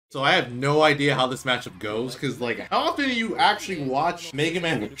So I have no idea how this matchup goes, because like, how often do you actually watch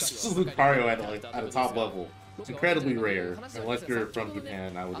Megaman versus Lucario at like at a top level? It's incredibly rare, unless you're from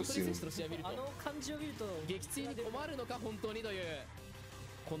Japan, I would assume.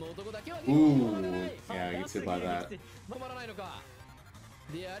 Ooh, yeah, I gets hit by that.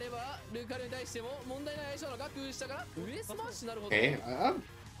 Okay, I'm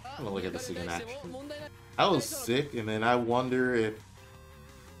gonna look at this again, actually. That was sick, and then I wonder if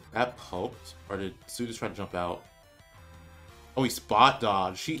that poked, or did Sue just try to jump out? Oh, he spot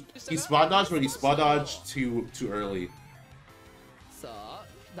dodged. He spot dodged, but he spot dodged too early.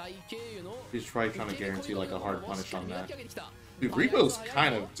 He's probably trying to guarantee like a hard punish on that. Dude, Repo's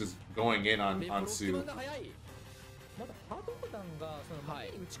kind of just going in on Sue.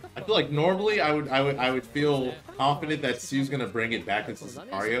 I feel like normally I would feel confident that Sue's gonna bring it back into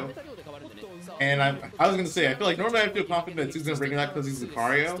Lucario. And I was gonna say, I feel like normally I feel confident that Sue's gonna bring it back because he's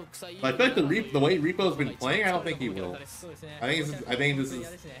Lucario. But I feel like the way Repo's been playing, I don't think he will. I think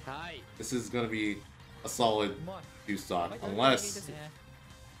this is gonna be a solid 2-stock, unless.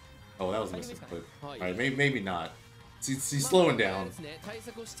 Oh, that was a missing clip. Alright, maybe not. He's slowing down.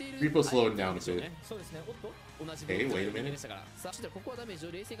 Repo's slowing down a bit. Okay, wait a minute.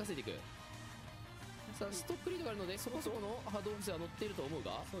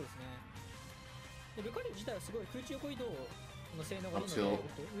 Up tilt.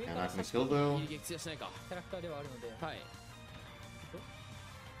 And not gonna kill though.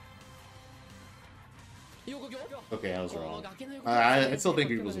 Okay, I was wrong. I still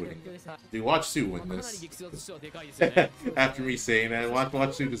think he was winning. Dude, watch Sue win this. After me saying that,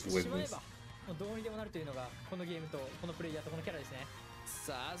 watch Sue just win this.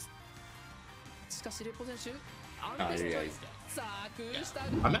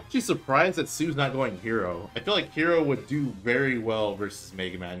 I'm actually surprised that Sue's not going Hero. I feel like Hero would do very well versus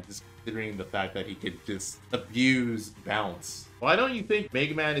Megaman, just considering the fact that he could just abuse bounce. Why don't you think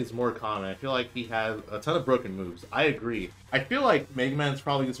Megaman is more common? I feel like he has a ton of broken moves. I agree. I feel like Megaman's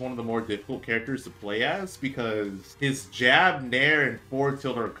probably just one of the more difficult characters to play as because his jab, nair, and forward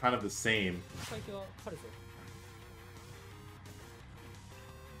tilt are kind of the same.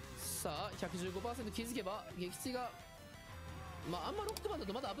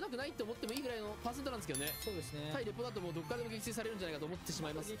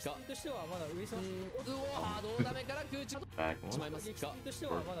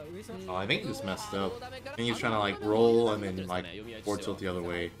 Oh, I think he just messed up. I think he's trying to like roll and then like forward tilt the other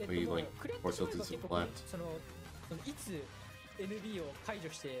way, but he like forward tilted to the left.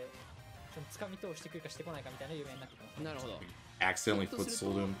 Accidentally foot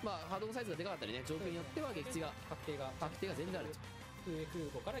sold him. That was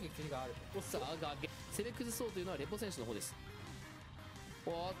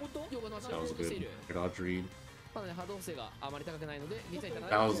a good dodge read. That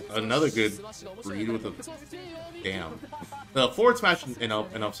was another good read with a damn. The forward smash and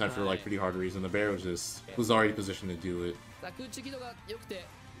up smash were like pretty hard to read, and the bear was already positioned to do it. I feel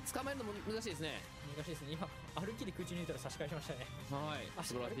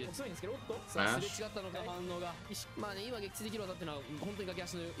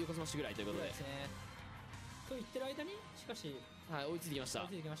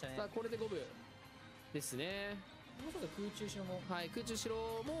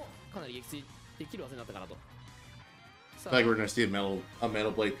like we're gonna see a metal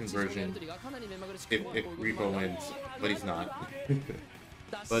blade conversion if Repo wins, but he's not.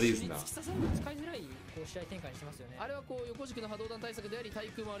 But he's not.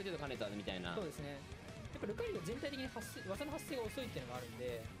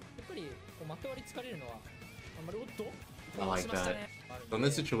 I like that. So in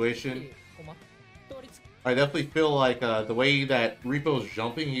this situation, I definitely feel like the way that Repo's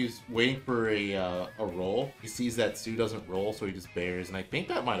jumping, he's waiting for a roll. He sees that Sue doesn't roll, so he just bears, and I think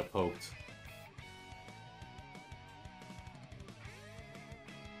that might have poked.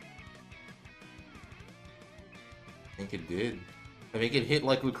 I think it did. I think it hit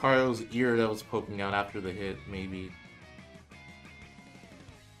like Lucario's ear that was poking out after the hit, maybe.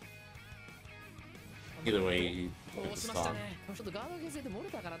 Either way, he hit the stop.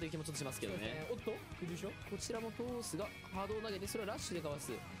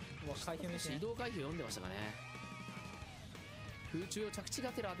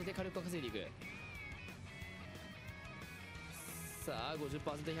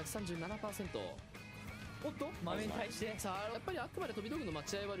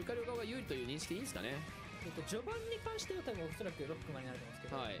 序盤に関しては多分おそらくロックマンになると思うんです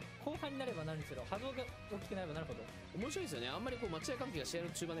けど、はい、後半になればなるんですけど波動が大きくなればなるほど面白いですよね。あんまりこう待合関係が試合の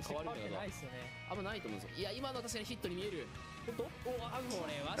中盤で変わるみたいなことはないですよね。あんまないと思うんですよ。いや今のは確かにヒットに見える。おわこ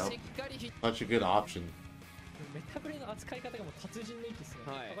れはしっかりヒット。 Such a good option. メタブレの扱い方がもう達人の域ですね。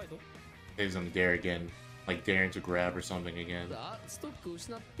はい、高いぞ。He's on the dare again, like daring to grab or something again. ストックを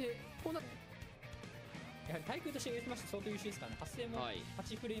失ってこうなっやはり対空として入れまして相当優秀ですからね。発生も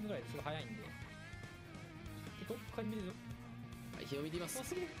8フレームぐらいですごい早いんで。ここ見るぞ。はい、火を見ています。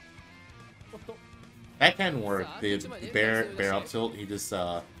おっと。That can work. The bear up tilt. He just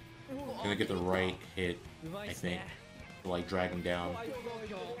gonna get the right hit. I think to like drag him down. こ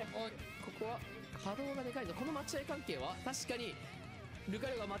こは波動がでかいぞ。この待合関係は確かにルカ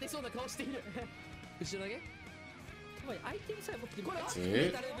リオが待てそうな顔している。後ろ投げ。アイテムさえ持ってる。That's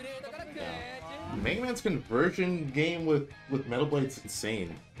it. Mega Man's conversion game with Metal Blade's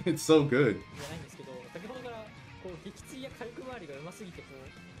insane. It's so good. じゃないんですけど、先ほどからこう撃墜や火力回りがうますぎてこ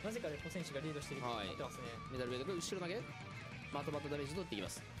うなぜかレポ選手がリードしてるって言ってますね。メダルベルトが後ろ投げ。まとまったダメージ取っていきま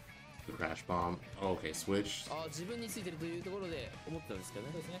す。The crash bomb. Okay, switch. あ、自分についてるというところで思ってたんですけど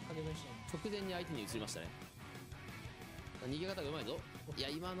ね。そうですね。影分身。直前に相手に移りましたね。逃げ方がうまいぞ。いや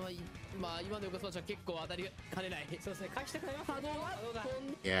今のは今の横スマッチは結構当たりかねない。そうですね。返したくなります。波動が。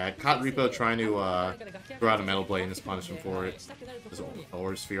Yeah, caught Repo trying to throw out a Metal Blade and just punish him for it. Just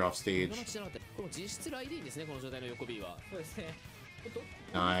or sphere off stage. この実質ライディですね、この状態の横 B は。そうですね。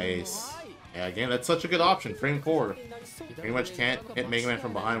Nice. Yeah, again, that's such a good option. Frame 4. Pretty much can't hit Mega Man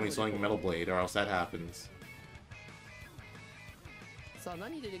from behind when he's throwing a Metal Blade, or else that happens. さあ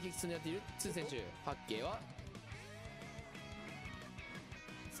何で撃墜狙っているツー選手。八景は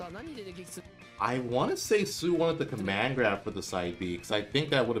さあ何で撃墜。 I want to say Sue wanted the command grab for the side B, because I think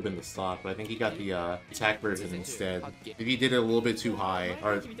that would have been the stock, but I think he got the attack version instead. Maybe he did it a little bit too high,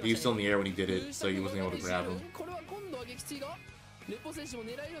 or he was still in the air when he did it, so he wasn't able to grab him. He's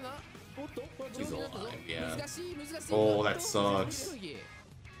alive, yeah. Oh, that sucks.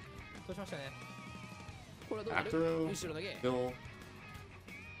 Back throw? Still.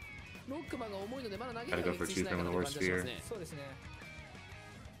 Gotta go for 2 from the worst sphere.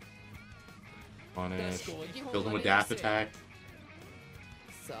 Punish. Build him with dash attack.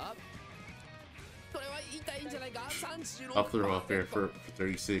 Up throw up there for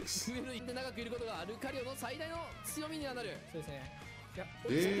 36. Yeah.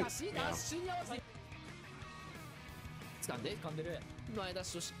 掴んで前ダッ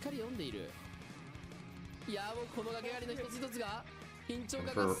シュをしっかり読んでいる。いやもうこの掛け上がりの一つ一つが緊張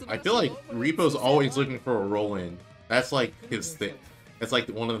感が素晴らしい。 I feel like Repo's always looking for a roll in. That's like his thing. That's like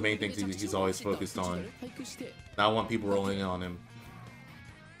one of the main things he's always focused on. Not want people rolling in on him.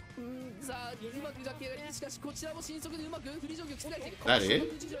 That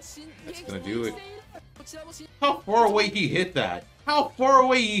it? That's gonna do it. How far away he hit that? How far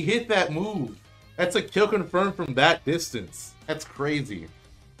away he hit that move? That's a kill confirmed from that distance. That's crazy.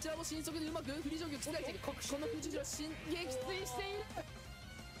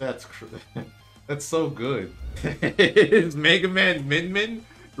 That's so good. Is Mega Man Min?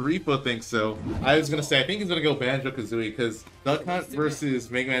 Repo thinks so. I was gonna say, I think he's gonna go Banjo-Kazooie because Duck Hunt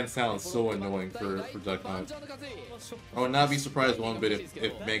versus Mega Man sounds so annoying for Duck Hunt. I would not be surprised one bit if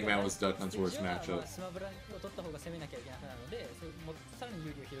Mega Man was Duck Hunt's worst matchup.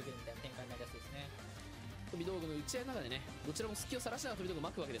 飛び道具の打ち合いの中でね、どちらも隙をさらしながら飛び道具を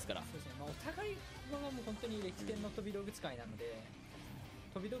巻くわけですから。そうですね。まあお互いはもう本当に歴戦の飛び道具使いなので。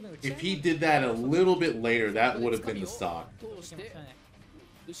If he did that a little bit later, that would have been the stock.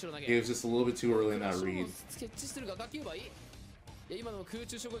 He was just a little bit too early in that read. 今の空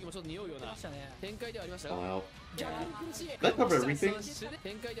中衝撃もちょっと匂うような展開ではありましたが。 That cover everything?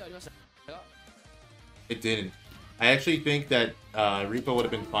 展開ではありましたが。 It didn't. I actually think that Repo would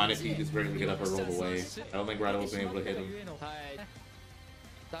have been fine if he just barely get up or rolled away. I don't think Rado was able to hit him.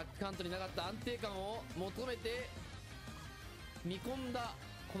 ダックハントになかった安定感を求めて見込んだ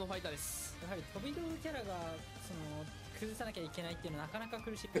このファイターです。やはり飛び道具キャラがその崩さなきゃいけないっていうのはなかなか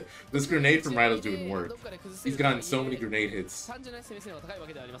苦しい。This grenade from Rado's doing work. He's gotten so many grenade hits. 単純な攻め性が高いわ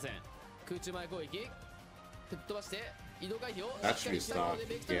けではありません。空中前攻撃、吹っ飛ばして移動回避を。That should be stock.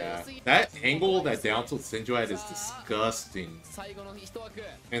 Yeah. That angle that down tilt Senju had is disgusting. And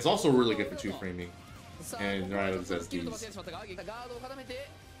it's also really good for 2 framing. And Rado's SDs.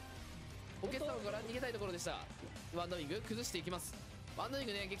 ポケットから逃げたいところでした。ワンダウィング崩していきます。ワンダウィン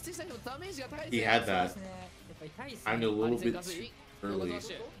グね、撃墜した人もダメージが高いです。He had that. I'm a little bit early.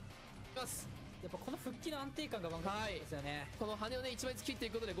 やっぱこの復帰の安定感が満開ですよね。この羽をね一枚突き切ってい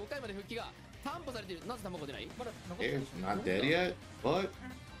くことで5回まで復帰が担保されている。なぜ卵出ない？It's not dead yet, but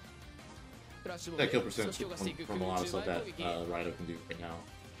That kill percentage from a lot of stuff that Raito can do right now.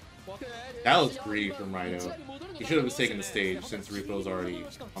 That was greedy from Raito. He should have just taken the stage since Repo's already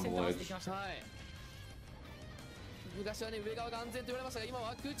on the ledge. 昔はね上側が安全と言われましたが今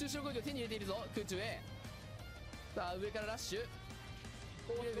は空中昇降機を手に入れているぞ空中へさあ上からラッシュ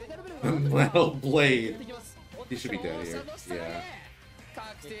Metal Blade. He should be dead here. Yeah.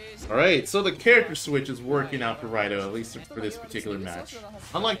 Alright, so the character switch is working out for Raito, at least for this particular match.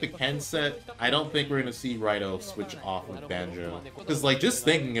 Unlike the Ken set, I don't think we're going to see Raito switch off of Banjo. Because, like, just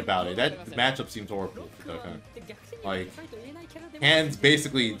thinking about it, that matchup seems horrible for Dokkan. Like, Ken's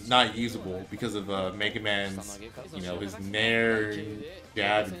basically not usable because of Megaman's, you know, his Nair,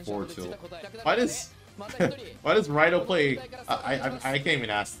 jab, and forward tilt. Why does Raito play... I can't even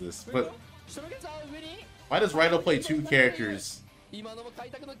ask this, but... Why does Raito play two characters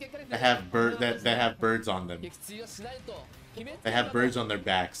that have birds on them? That have birds on their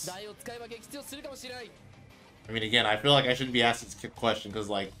backs. I mean, again, I feel like I shouldn't be asked this question because,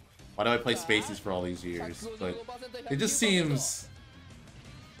 like, why do I play Spaces for all these years? But it just seems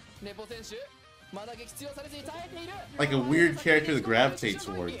like a weird character to gravitate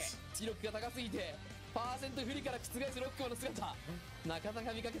towards.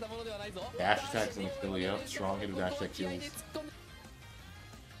 Dash attacks and Philly up. Strong hit of dash attack kills.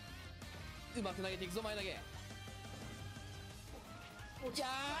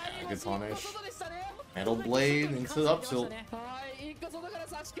 Good punish. Metal Blade into the up tilt.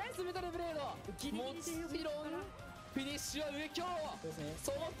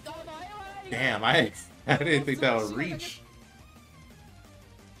 Damn, I didn't think that would reach.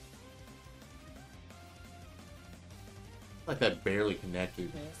 Like that barely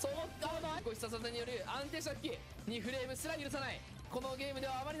connected.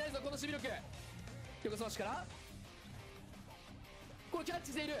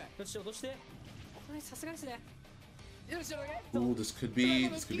 Ooh, this could be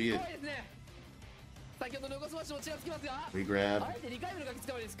it. Regrab.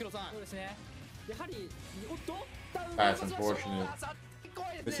 That's unfortunate.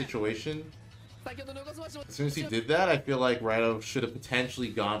 This situation, as soon as he did that, I feel like Raito should have potentially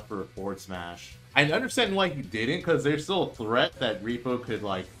gone for a forward smash. I understand why he didn't, because there's still a threat that Repo could,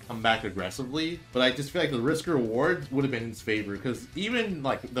 like, come back aggressively. But I just feel like the risk-reward would have been in his favor, because even,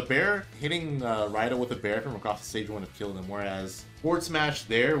 like, the bear hitting Raito with a bear from across the stage wouldn't have killed him, whereas forward smash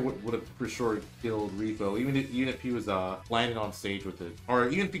there would have for sure killed Repo, even if he was landing on stage with it. Or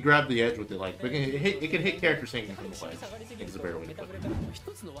even if he grabbed the edge with it, like, it can hit characters hanging from the ledge. It's a bear way to put it.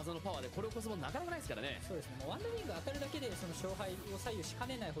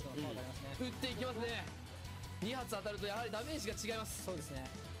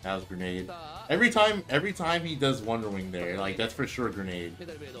 That was grenade. Every time he does Wonder Wing there, like that's for sure grenade.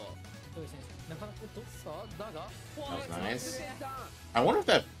 That was nice. I wonder if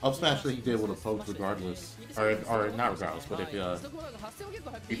that up smash that he did would have poked regardless, or not regardless, but if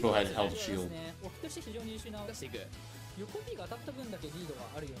people had held a shield. 横 B が当たった分だけリードが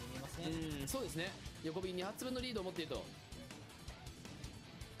あるように見えますね。そうですね。横 B 2発分のリードを持っていると。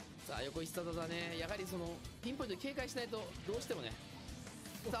さあ横一ただね、やはりそのピンポイントで警戒しないとどうしてもね。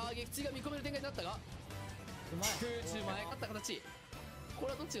さあ撃墜が見込める展開になったが、空中前勝った形。こ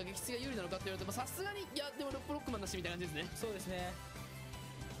れはどっちが撃墜が有利なのかって言われてもさすがにいやでもロックマンなしみたいな感じですね。そうですね。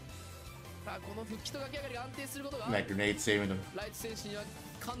さあこの復帰と駆け上がりが安定することがライト選手には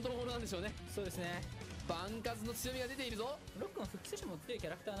感動のものなんでしょうね。そうですね。 バンカズの強みが出ているぞ。ロックの復帰選手も強いキャ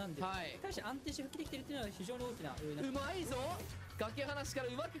ラクターなんで、対して安定して復帰できてるっていうのは非常に大きな要因になってます。うまいぞ。崖離しから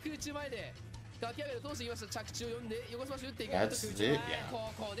うまく空中前で崖上がりを通してきました。着地を読んで横スマッシュ打っていく。空中前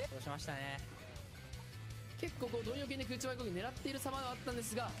ここでそうしましたね。結構こう貪欲に空中前攻撃狙っている様があったんで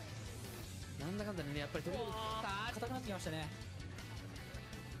すが、なんだかんだでねやっぱり飛び込んで硬くなってきましたね。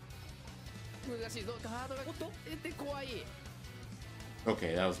難しいぞ。ガードが出て怖い。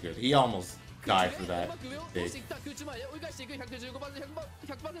Okay, that was good. He almost died for that.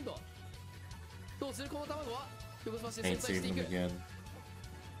 Ain't saving him again.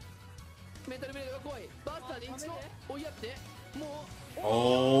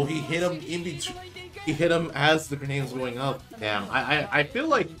 Oh, he hit him in between. He hit him as the grenade was going up. Damn, I feel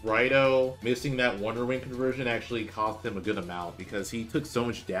like Raito missing that Wonder Wing conversion actually cost him a good amount because he took so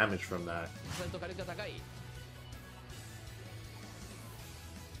much damage from that.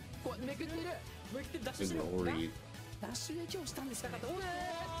 Good Lord. Hits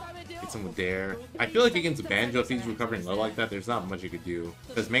him with Dare. I feel like against Banjo, if he's recovering low like that, there's not much he could do.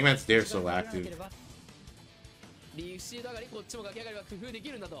 Because Megaman's Dare is so active.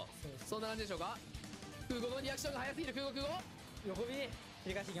 切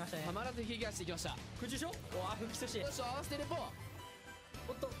り返していきましたね。たまらず切り返していきました。空中賞おわ、復帰として。よし、合わせてレポ。お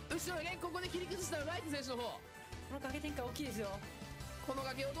っと、後ろでここで切り崩したのライト選手の方。この崖展開大きいですよ。この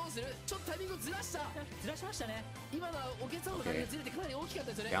崖をどうする。ちょっとタイミングをずらした。ずらしましたね。今のはお客さんの崖がずれてかなり大きかっ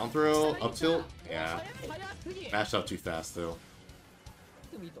たですよね。 Down throw, up tilt. Yeah. 早すぎ。 Mashed up too fast though.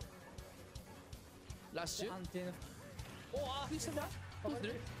 でもいいと。ラッシュ。安定の。おわ、復帰したんだ。どうす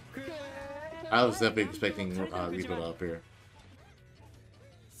る。 I was definitely expecting Repo to up here.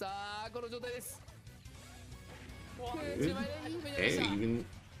 さあこの状態です。 Good. Hey,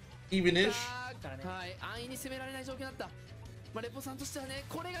 even-ish. はい、安易に攻められない状況だった。まあレポさんとしてはね、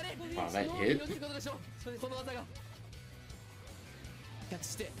これがね、 that 勝 hit? 負ということでしょう。この技がキャッチ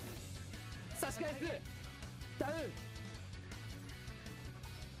して差し返すダウン。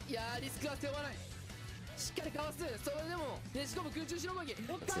いやーリスクは背負わない。しっかりかわす。それでもねじ込む空中白攻撃。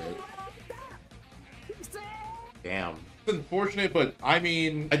 That's it. Damn. It's unfortunate, but I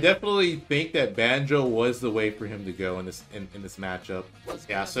mean, I definitely think that Banjo was the way for him to go in this matchup.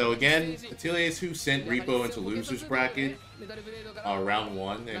 Yeah. So again, Atelier is who sent Repo into losers bracket round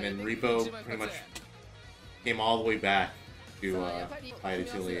 1, and then Repo pretty much came all the way back to fight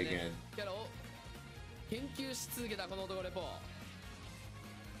Atelier again. 研究し続けたこの男レポ。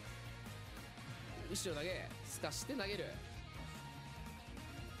後ろ投げすかして投げる。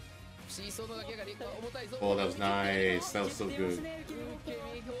シーソーの崖が重たいぞ。 Oh, that was nice. That was so good. 受け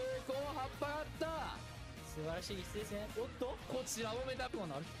身標高葉っぱがあった。素晴らしい技術ですね。おっと、こちらもメタル。歩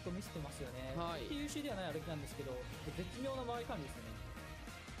きと見せてますよね。はい、優秀ではない歩きなんですけど、絶妙な回り感ですよね。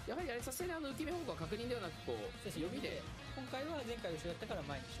やはりあれさすがに受け身方向は確認ではなくこう読みで。今回は前回後ろだったから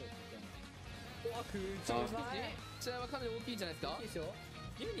前にしようって言って。おわ、空中前。こちらはかなり大きいんじゃないですか。いいですよ。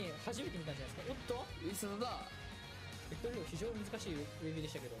ユニ初めて見たんじゃないですか。おっと、ウィスナだ。ベクトル非常に難しいウェビーで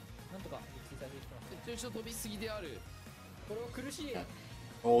したけど、なんとか撃墜されてきてますね。中小飛びすぎである。これを苦しい。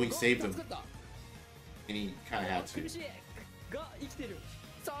 Oh, he saved him, 使った。 and he kind of had 苦 to. しいが生きてる。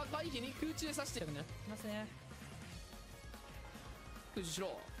さあ回避に空中で刺してやってますね。空中し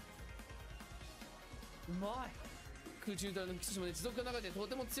ろ。うまい空中からの基礎もね持続の中でと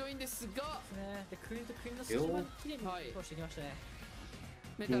ても強いんですが、ですね。で、クイーンとクイーンの隙間にきれいに通してきましたね。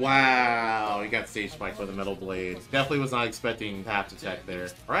Wow, he got stage spiked by the metal blade. Definitely was not expecting half to tech there.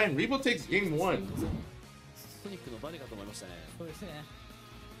 Alright, and Repo takes game 1. ソニックのバネかと思いましたね。そうですね。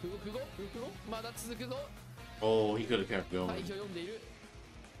動く後まだ続くぞ。 Oh, he could have kept 回 going. 避を読んでいる。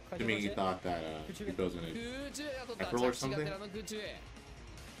 Assuming he thought that Repo was gonna 空中へが取った。 April or 着地が something? 寺の空中へ。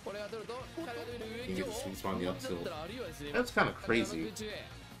これが取ると彼が取る He 上 gets sweet spot on the up tilt. だったらあるいはですね。 That's kind of 彼らの crazy. 空中へ。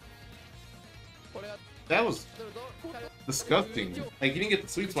これが That was 取ると彼が disgusting. Like, he didn't get the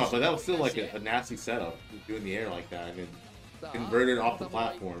sweet spot, but that was still like a nasty setup. Doing the air like that and then converted off the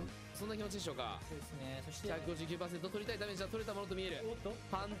platform. そんな気持ちでしょうか。そうですね。そして、 159% 取りたいダメージは取れたものと見える。おっと、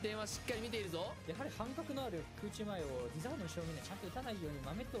判定はしっかり見ているぞ。やはり反角のある空中前をディザーの後ろにね、ちゃんと打たないように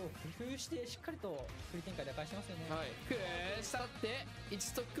豆と工夫してしっかりと振り展開で返してますよね。はい。くーしたって1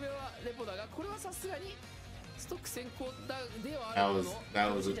ストック目はレポだが、これはさすがにストック先行だではあるものの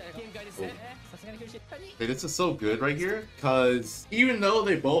That was 限界ですね。さすがに苦しい。 Hey, this is so good right here, because even though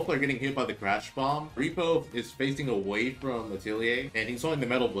they both are getting hit by the crash bomb, Repo is facing away from Atelier, and he's holding the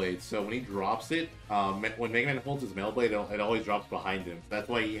metal blade, so when he drops it, when Megaman holds his metal blade, it always drops behind him. That's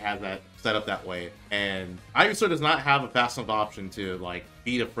why he has that set up that way. And Ivysaur does not have a fast enough option to, like,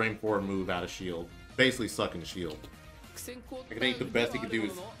 beat a frame forward move out of shield. Basically stuck in shield. I think the best he could do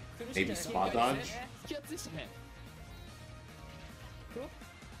is maybe spot dodge. 気圧でしたね。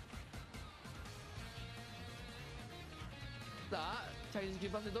さあ、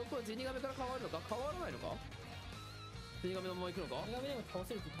129%これゼニガメから変わるのか変わらないのか。ゼニガメのまま行くのか。ゼニガメでも倒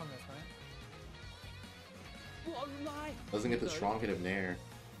せるって判断ですかね。うわ、うまい。 Doesn't get the strong hit of Nair.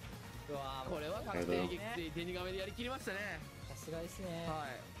 うわ、これは確定撃墜ゼニガメでやりきりましたね。さすがですね。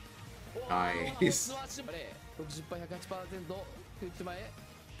はい。Nice. 60%、108%、空中前。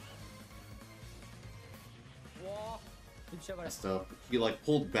うわ、打ち上がり。 Stuff. He like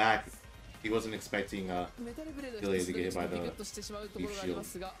pulled back. He wasn't expecting メタルブレード Atelier to get hit by ビクッ the としてしまうところがありま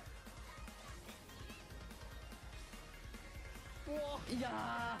すが。うわ、い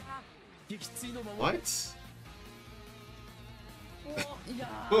や撃墜のまま。 What? ー、うわ、いや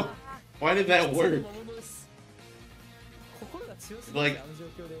Why did that work? 心が強すぎる、 Like あの状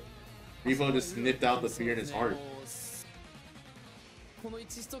況で。 Repo just snipped out the fear in his heart. この1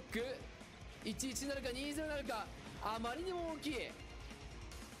ストック11になるか20になるか、あまりにも大きい。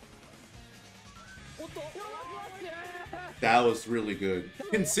おっと、 That was really good.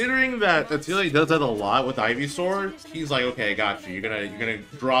 Considering that Atelier does that a lot with Ivysaur, he's like, okay, I got you. You're gonna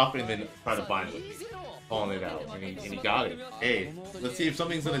drop and then try to bind with me. calling it out, and he got it. Hey, let's see if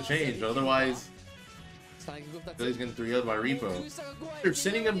something's gonna change. Otherwise, he's getting 3-0'd by Repo. They're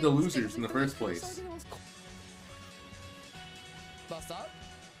sending him to losers in the first place.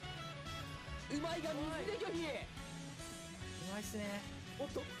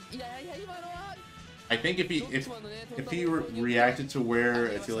 I think if he reacted to where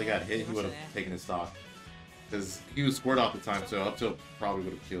Attila got hit, he would have taken his stock. Because he was scored off the time, so up to probably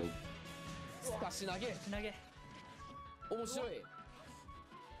would have killed.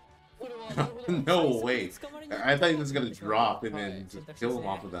 No way. I thought he was gonna drop and then just kill him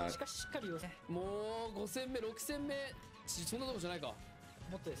off of that.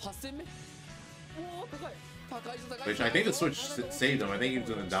 Which I think the switch saved him. I think he was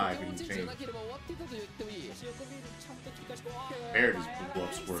gonna die if he didn't change. Bear just blew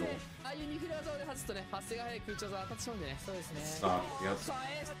up Squirtle. Stop, yep.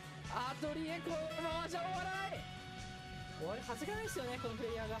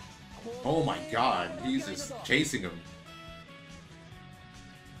 Oh my god, he's just chasing him.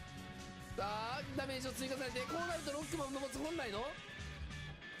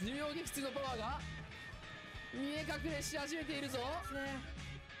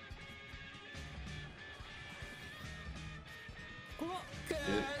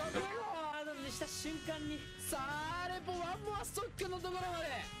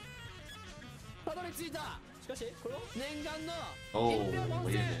 Oh,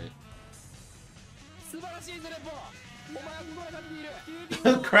 wait a minute.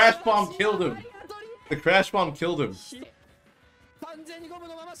 Crash Bomb killed him. The Crash Bomb killed him.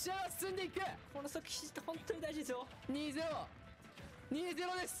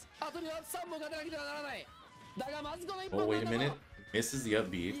 Oh, wait a minute. Misses the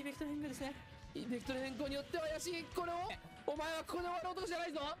upbeat.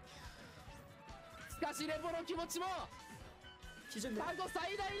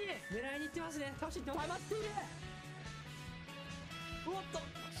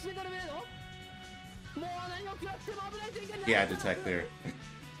 He had to tech there.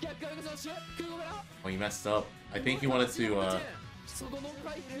 Oh, he messed up. I think he wanted to,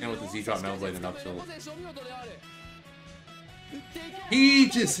 with the Z-drop Metal Blade and up tilt. He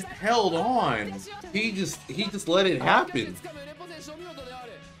just held on. He just let it happen.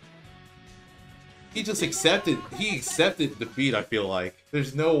 He just accepted. He accepted defeat. I feel like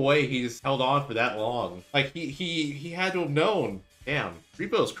there's no way he just held on for that long. Like he had to have known. Damn,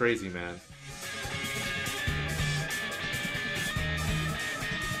 Repo's crazy, man.